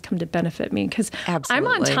benefit me, because I'm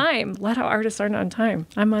on time. A lot of artists aren't on time.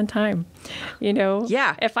 I'm on time.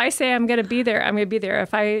 Yeah. If I say I'm going to be there, I'm going to be there.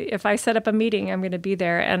 If I set up a meeting, I'm going to be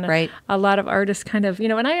there. And a lot of artists kind of,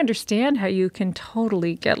 and I understand how you can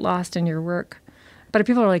totally get lost in your work, but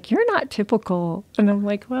people are like, "You're not typical," and I'm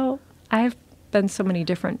like, "Well, I've been so many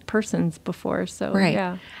different persons before, so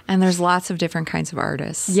yeah." And there's lots of different kinds of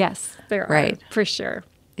artists. Yes, there are, for sure.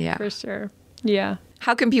 Yeah. For sure. Yeah.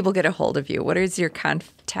 How can people get a hold of you? What is your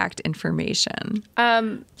contact information?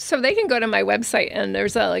 So they can go to my website, and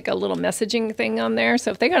there's a little messaging thing on there. So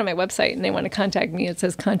if they go to my website and they want to contact me, it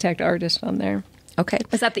says contact artist on there. Okay.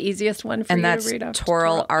 Is that the easiest one for you to read off? And that's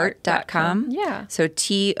torilart.com? Yeah. So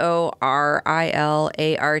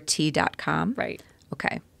TORILART.com? Right.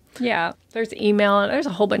 Okay. Yeah. There's email, and there's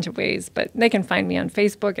a whole bunch of ways, but they can find me on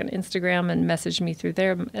Facebook and Instagram and message me through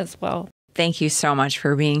there as well. Thank you so much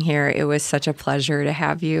for being here. It was such a pleasure to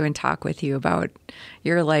have you and talk with you about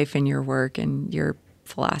your life and your work and your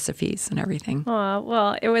philosophies and everything. Oh,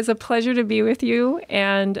 well, it was a pleasure to be with you.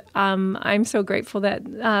 And I'm so grateful that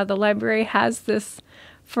the library has this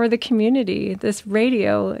for the community, this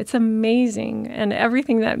radio. It's amazing. And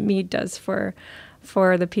everything that Mead does for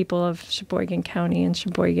the people of Sheboygan County and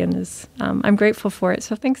Sheboygan is, I'm grateful for it.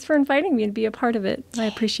 So thanks for inviting me to be a part of it. I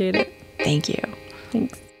appreciate it. Thank you.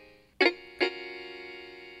 Thanks.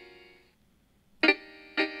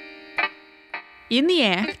 In the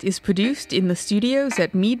Act is produced in the studios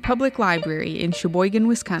at Mead Public Library in Sheboygan,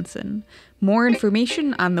 Wisconsin. More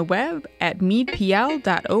information on the web at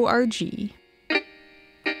meadpl.org.